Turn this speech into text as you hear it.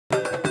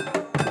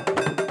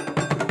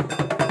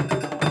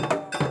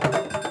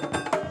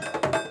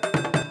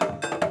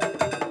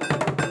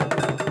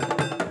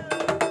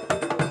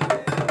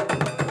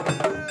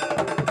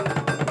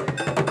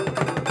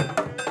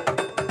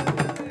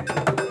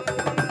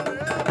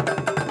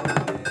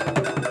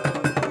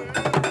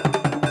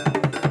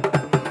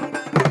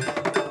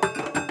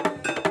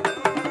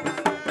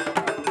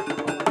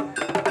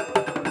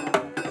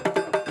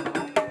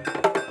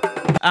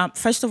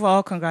First of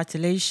all,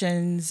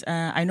 congratulations.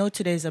 I know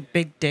today is a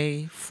big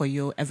day for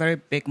you, a very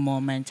big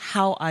moment.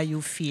 How are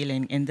you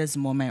feeling in this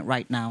moment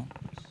right now?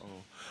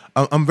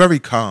 I'm very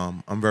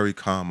calm. I'm very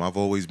calm. I've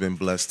always been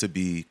blessed to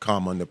be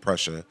calm under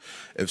pressure.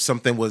 If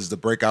something was to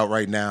break out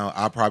right now,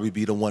 I'll probably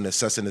be the one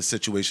assessing the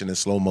situation in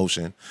slow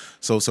motion.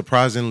 So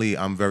surprisingly,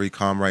 I'm very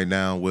calm right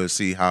now. We'll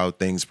see how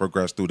things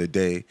progress through the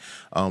day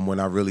when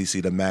I really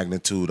see the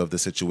magnitude of the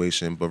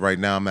situation. But right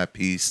now, I'm at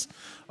peace.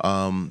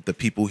 The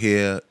people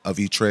here of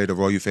Iture, the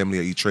royal family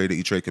of Iture, the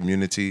Iture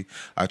community,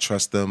 I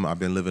trust them. I've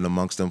been living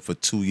amongst them for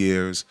 2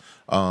 years,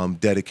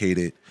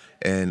 dedicated,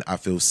 and I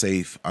feel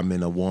safe. I'm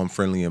in a warm,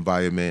 friendly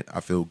environment.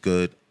 I feel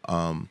good.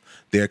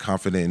 They're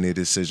confident in their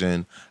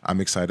decision. I'm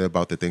excited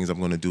about the things I'm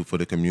going to do for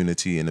the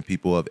community and the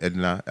people of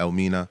Edna,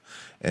 Elmina,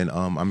 and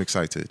I'm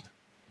excited.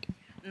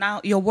 Now,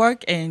 your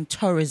work in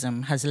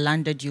tourism has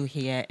landed you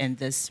here in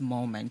this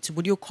moment.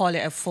 Would you call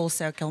it a full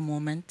circle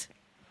moment?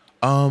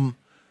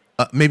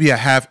 Maybe a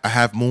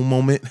half moon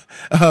moment,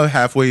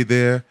 halfway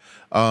there.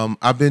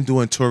 I've been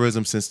doing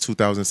tourism since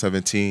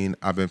 2017.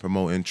 I've been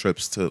promoting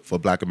trips for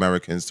Black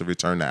Americans to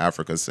return to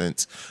Africa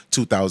since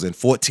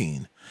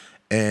 2014,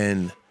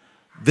 and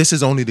this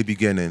is only the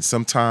beginning.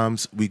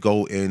 Sometimes we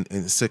go in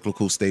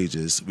cyclical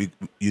stages.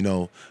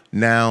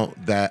 Now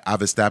that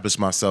I've established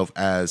myself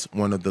as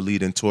one of the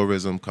leading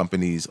tourism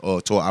companies or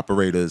tour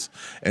operators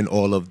in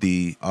all of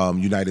the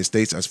United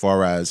States as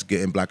far as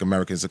getting Black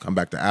Americans to come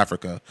back to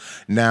Africa,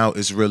 now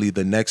is really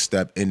the next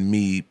step in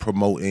me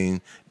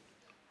promoting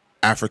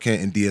African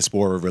and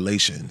diaspora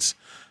relations.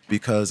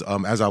 Because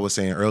as I was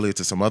saying earlier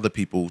to some other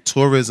people,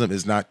 tourism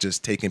is not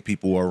just taking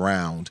people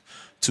around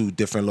to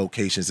different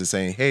locations and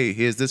saying, hey,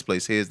 here's this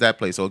place, here's that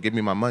place, or give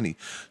me my money.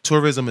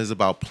 Tourism is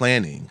about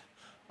planning,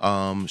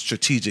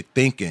 strategic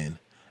thinking,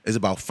 it's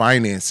about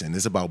financing,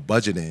 it's about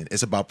budgeting,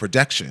 it's about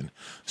protection.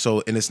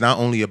 So, and it's not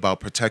only about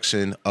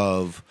protection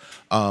of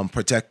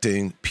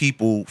protecting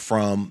people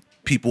from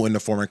people in the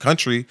foreign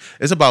country,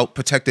 it's about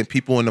protecting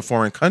people in the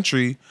foreign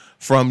country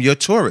from your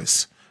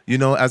tourists.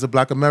 As a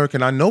Black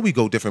American, I know we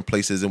go different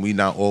places and we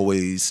not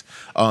always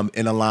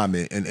in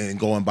alignment and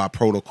going by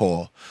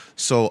protocol.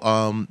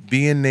 So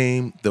being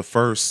named the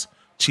first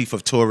chief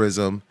of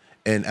tourism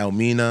in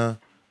Elmina,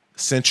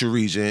 Central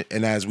region,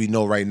 and as we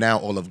know right now,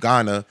 all of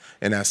Ghana,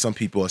 and as some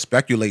people are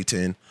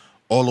speculating,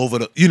 all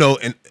over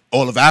in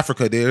all of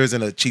Africa, there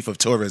isn't a chief of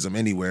tourism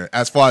anywhere,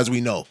 as far as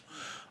we know.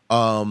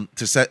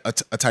 To set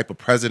a type of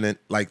president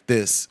like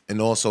this,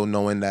 and also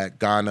knowing that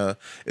Ghana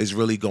is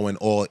really going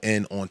all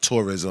in on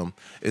tourism,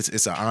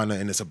 it's an honor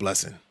and it's a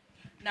blessing.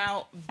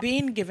 Now,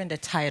 being given the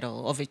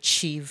title of a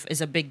chief is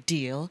a big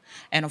deal,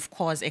 and of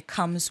course, it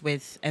comes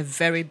with a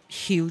very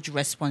huge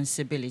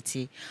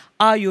responsibility.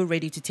 Are you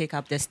ready to take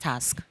up this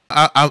task?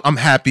 I'm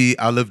happy.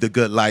 I lived a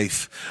good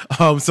life.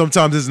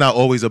 Sometimes it's not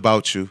always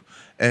about you,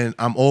 and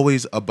I'm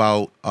always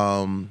about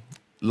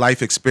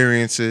life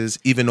experiences,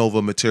 even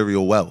over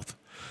material wealth.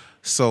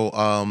 So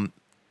I'm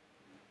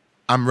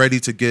ready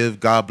to give.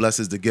 God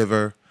blesses the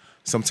giver.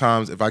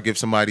 Sometimes if I give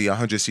somebody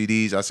 100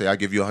 CDs, I say I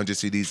give you 100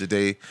 CDs a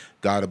day.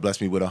 God will bless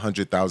me with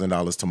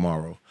 $100,000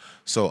 tomorrow.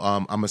 So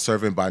I'm a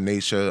servant by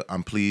nature.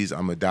 I'm pleased.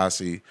 I'm a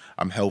Dasi.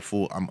 I'm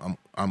helpful.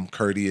 I'm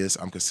courteous.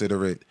 I'm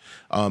considerate.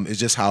 It's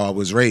just how I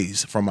was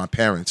raised from my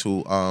parents,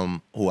 who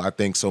I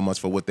thank so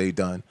much for what they've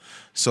done.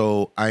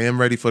 So I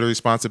am ready for the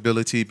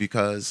responsibility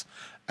because,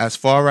 as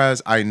far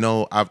as I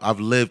know,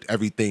 I've lived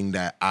everything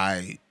that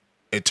I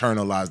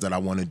eternalize that I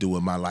want to do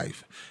in my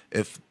life.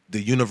 If the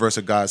universe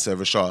of God said,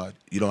 Rashad,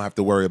 you don't have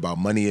to worry about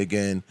money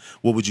again,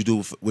 what would you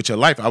do with your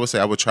life? I would say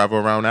I would travel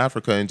around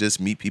Africa and just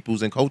meet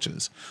peoples and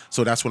cultures.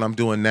 So that's what I'm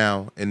doing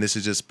now, and this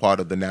is just part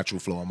of the natural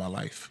flow of my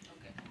life.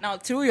 Now,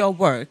 through your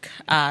work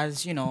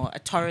as, a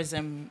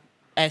tourism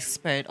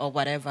expert or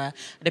whatever,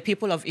 the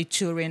people of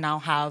Iture now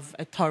have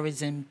a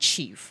tourism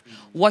chief.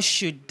 What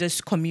should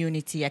this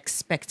community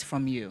expect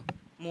from you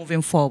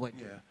moving forward?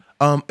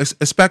 Yeah.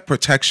 Expect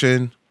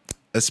protection,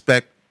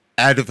 expect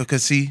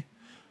advocacy,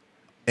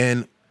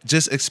 and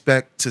just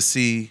expect to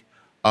see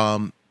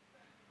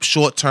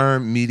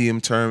short-term,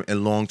 medium-term,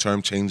 and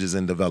long-term changes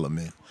in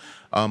development.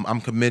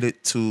 I'm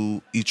committed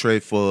to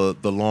Iture for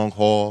the long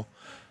haul.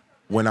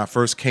 When I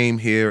first came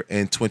here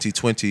in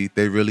 2020,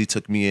 they really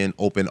took me in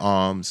open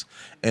arms,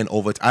 and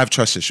I have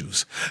trust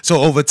issues.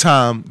 So over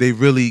time, they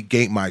really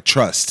gained my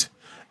trust,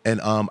 and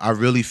I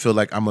really feel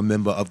like I'm a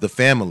member of the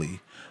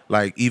family.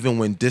 Like, even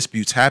when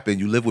disputes happen,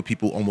 you live with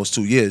people almost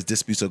 2 years,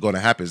 disputes are going to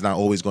happen. It's not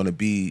always going to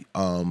be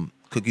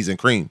cookies and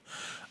cream.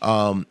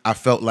 I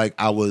felt like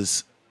I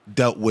was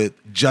dealt with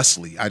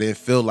justly. I didn't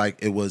feel like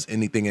it was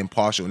anything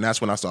impartial. And that's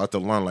when I started to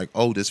learn, like,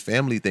 oh, this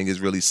family thing is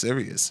really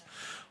serious.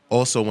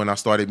 Also, when I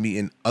started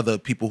meeting other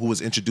people who was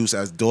introduced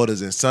as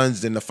daughters and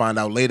sons, then to find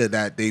out later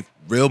that they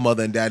real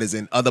mother and dad is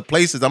in other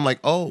places, I'm like,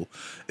 oh,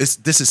 this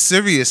is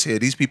serious here.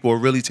 These people are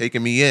really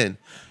taking me in.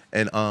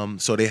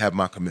 And so they have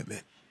my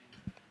commitment.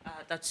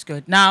 That's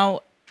good.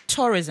 Now,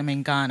 tourism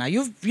in Ghana.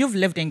 You've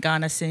lived in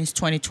Ghana since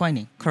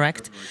 2020,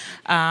 correct?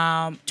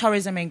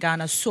 Tourism in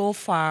Ghana so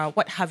far.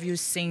 What have you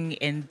seen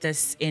in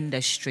this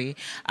industry?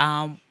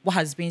 What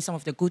has been some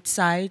of the good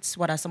sides?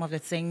 What are some of the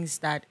things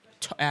that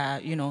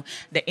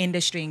the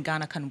industry in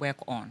Ghana can work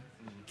on?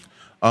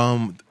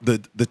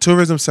 The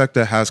tourism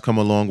sector has come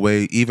a long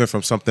way, even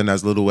from something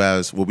as little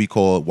as what we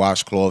call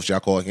washcloths, y'all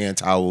call hand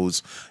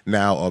towels,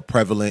 now are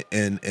prevalent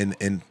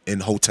in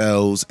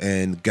hotels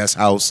and guest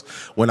house.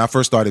 When I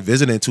first started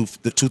visiting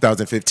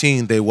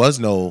 2015, there was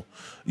no,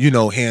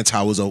 hand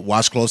towels or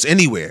washcloths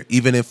anywhere,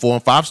 even in 4-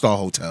 and 5-star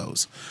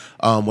hotels.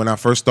 When I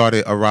first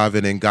started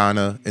arriving in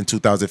Ghana in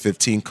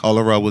 2015,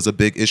 cholera was a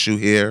big issue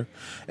here,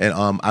 and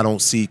I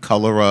don't see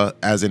cholera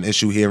as an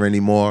issue here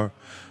anymore.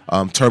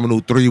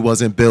 Terminal 3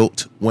 wasn't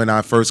built when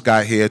I first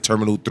got here.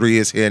 Terminal 3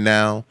 is here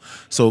now.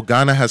 So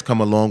Ghana has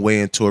come a long way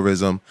in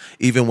tourism.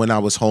 Even when I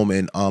was home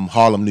in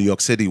Harlem, New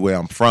York City, where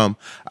I'm from,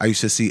 I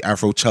used to see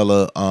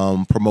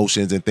Afrochella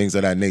promotions and things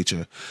of that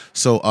nature.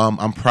 So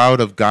I'm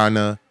proud of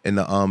Ghana and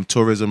the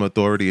Tourism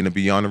Authority and the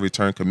Beyond the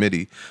Return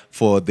Committee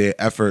for their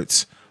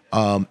efforts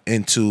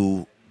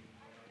into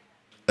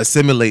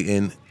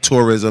assimilating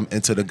tourism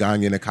into the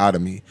Ghanaian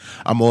economy.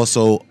 I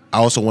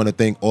also want to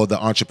thank all the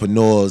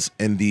entrepreneurs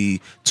and the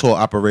tour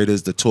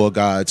operators, the tour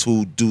guides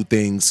who do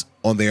things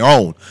on their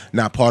own,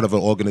 not part of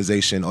an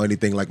organization or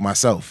anything like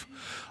myself.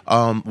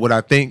 What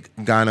I think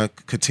Ghana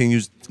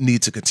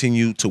needs to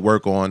continue to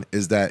work on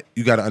is that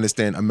you got to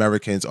understand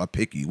Americans are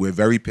picky. We're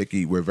very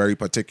picky. We're very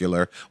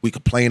particular. We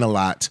complain a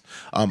lot.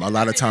 A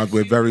lot of times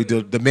we're very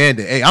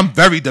demanding. Hey, I'm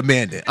very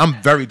demanding.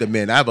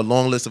 I have a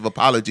long list of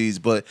apologies,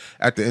 but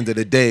at the end of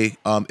the day,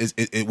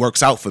 it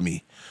works out for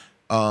me.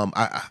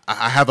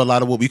 I have a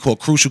lot of what we call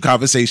crucial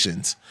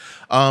conversations.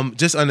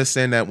 Just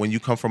understand that when you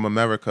come from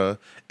America,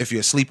 if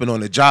you're sleeping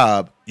on a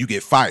job, you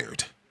get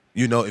fired.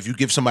 If you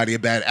give somebody a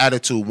bad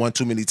attitude one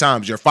too many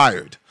times, you're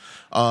fired.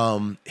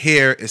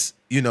 Here is,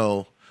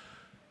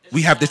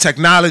 we have the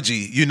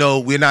technology.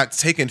 We're not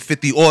taking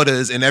 50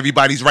 orders and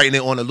everybody's writing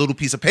it on a little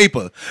piece of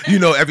paper.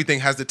 Everything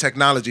has the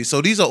technology.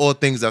 So these are all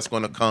things that's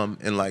going to come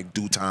in like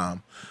due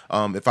time.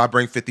 If I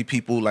bring 50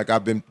 people, like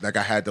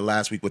I had the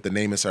last week with the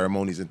naming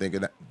ceremonies and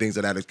things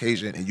of that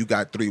occasion, and you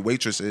got 3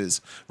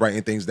 waitresses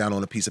writing things down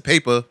on a piece of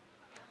paper,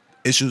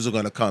 issues are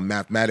going to come,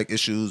 mathematic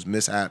issues,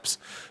 mishaps.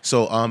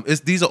 So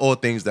these are all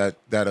things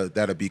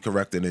that'll be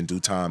corrected in due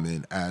time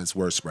and as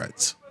word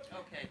spreads.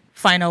 Okay.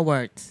 Final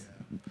words.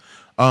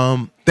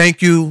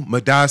 Thank you,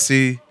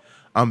 Madasi.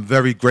 I'm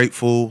very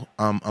grateful.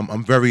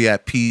 I'm very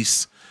at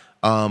peace.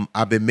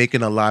 I've been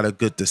making a lot of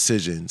good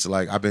decisions.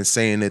 Like I've been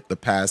saying it the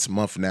past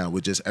month now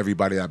with just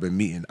everybody I've been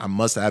meeting. I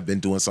must have been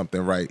doing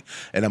something right,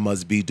 and I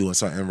must be doing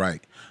something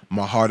right.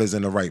 My heart is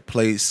in the right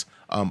place.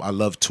 I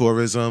love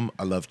tourism.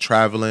 I love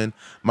traveling.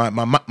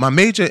 My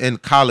major in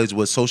college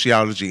was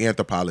sociology,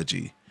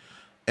 anthropology.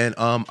 And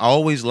I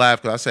always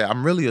laugh because I say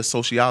I'm really a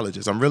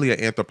sociologist. I'm really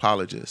an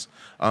anthropologist.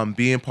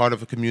 Being part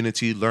of a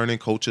community, learning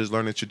cultures,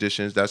 learning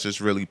traditions, that's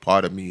just really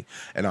part of me.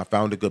 And I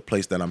found a good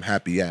place that I'm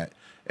happy at.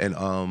 And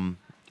I'm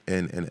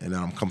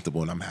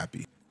comfortable and I'm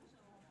happy.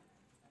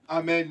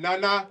 Amen.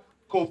 Nana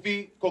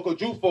Kofi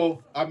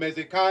Kokojufo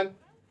Amezekan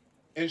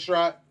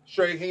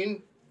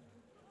Nsrehwehen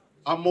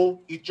Amo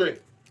Iture.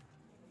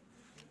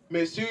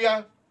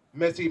 Mesuya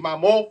Mesi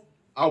Mamo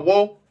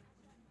Awo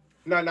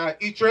Nana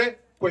Iture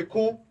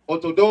Kweku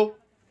Otodo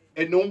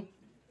Enum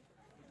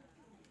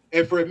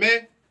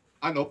Efreme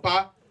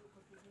Anopa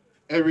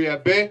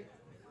Eriabe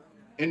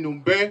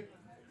Enumbe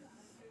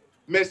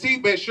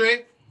Mesi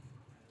Beshre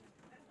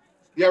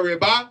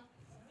Yareba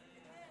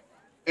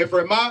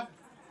Efrema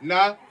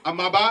na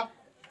Amaba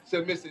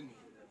Semisini.